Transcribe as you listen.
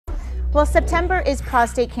Well, September is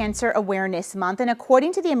Prostate Cancer Awareness Month, and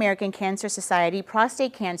according to the American Cancer Society,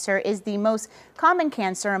 prostate cancer is the most common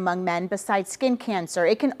cancer among men besides skin cancer.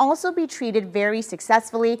 It can also be treated very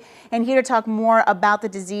successfully, and here to talk more about the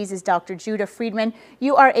disease is Dr. Judah Friedman.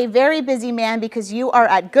 You are a very busy man because you are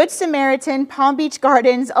at Good Samaritan, Palm Beach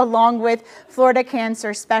Gardens, along with Florida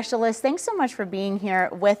Cancer Specialist. Thanks so much for being here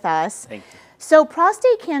with us. Thank you. So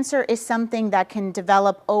prostate cancer is something that can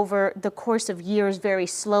develop over the course of years very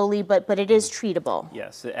slowly, but it is treatable.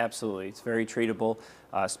 Yes, absolutely. It's very treatable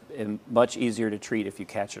and much easier to treat if you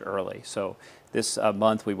catch it early. So this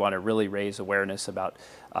month we want to really raise awareness about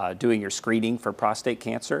doing your screening for prostate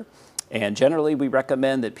cancer. And generally we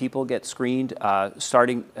recommend that people get screened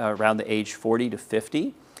starting around the age 40 to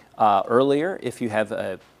 50. Earlier, if you have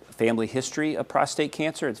a family history of prostate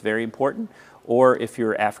cancer, it's very important. Or if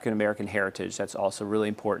you're African American heritage, that's also really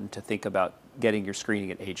important to think about getting your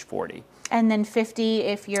screening at age 40. And then 50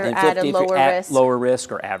 if you're at a lower risk? Lower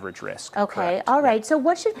risk or average risk. Okay, correct. All right. So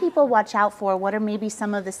what should people watch out for? What are maybe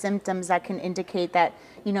some of the symptoms that can indicate that,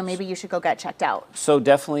 you know, maybe you should go get checked out? So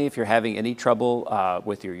definitely if you're having any trouble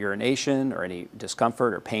with your urination or any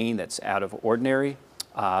discomfort or pain that's out of ordinary,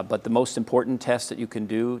 but the most important test that you can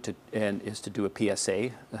do is to do a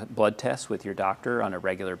PSA blood test with your doctor on a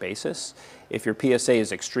regular basis. If your PSA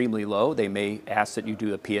is extremely low, they may ask that you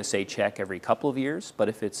do a PSA check every couple of years, but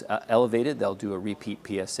if it's elevated, they'll do a repeat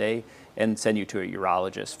PSA and send you to a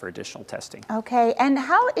urologist for additional testing. Okay, and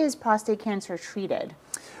how is prostate cancer treated?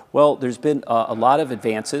 Well, there's been a lot of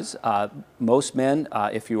advances. Most men,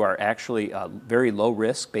 if you are actually very low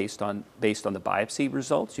risk based on the biopsy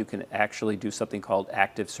results, you can actually do something called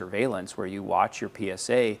active surveillance, where you watch your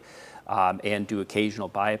PSA and do occasional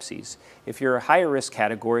biopsies. If you're a higher risk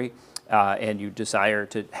category and you desire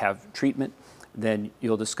to have treatment, then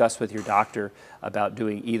you'll discuss with your doctor about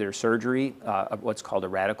doing either surgery, what's called a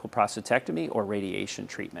radical prostatectomy, or radiation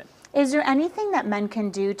treatment. Is there anything that men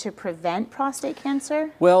can do to prevent prostate cancer?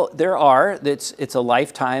 Well, there are. It's a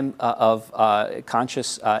lifetime of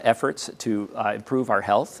conscious efforts to improve our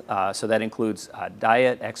health. So that includes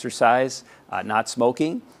diet, exercise, not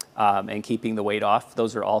smoking, and keeping the weight off.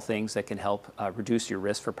 Those are all things that can help reduce your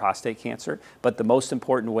risk for prostate cancer. But the most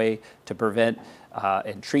important way to prevent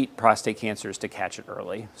and treat prostate cancer is to catch it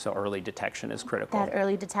early. So early detection is critical. That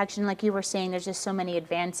early detection, like you were saying, there's just so many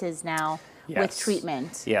advances now. Yes. With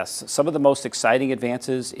treatment. Yes, some of the most exciting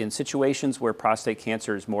advances in situations where prostate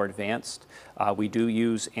cancer is more advanced. We do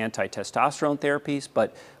use anti-testosterone therapies,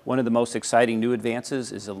 but one of the most exciting new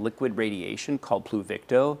advances is a liquid radiation called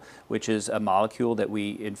Pluvicto, which is a molecule that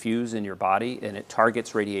we infuse in your body, and it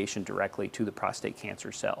targets radiation directly to the prostate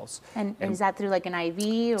cancer cells. And is that through like an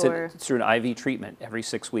IV or? It's through an IV treatment every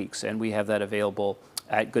 6 weeks, and we have that available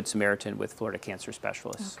at Good Samaritan with Florida Cancer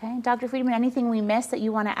Specialists. Okay, Dr. Friedman, anything we missed that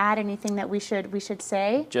you want to add? Anything that we should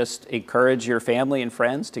say? Just encourage your family and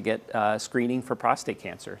friends to get screening for prostate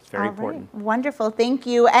cancer. It's very important. Wonderful, thank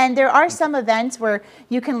you. And there are some events where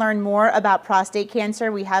you can learn more about prostate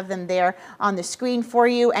cancer. We have them there on the screen for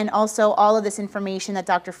you, and also all of this information that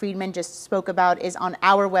Dr. Friedman just spoke about is on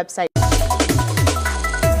our website.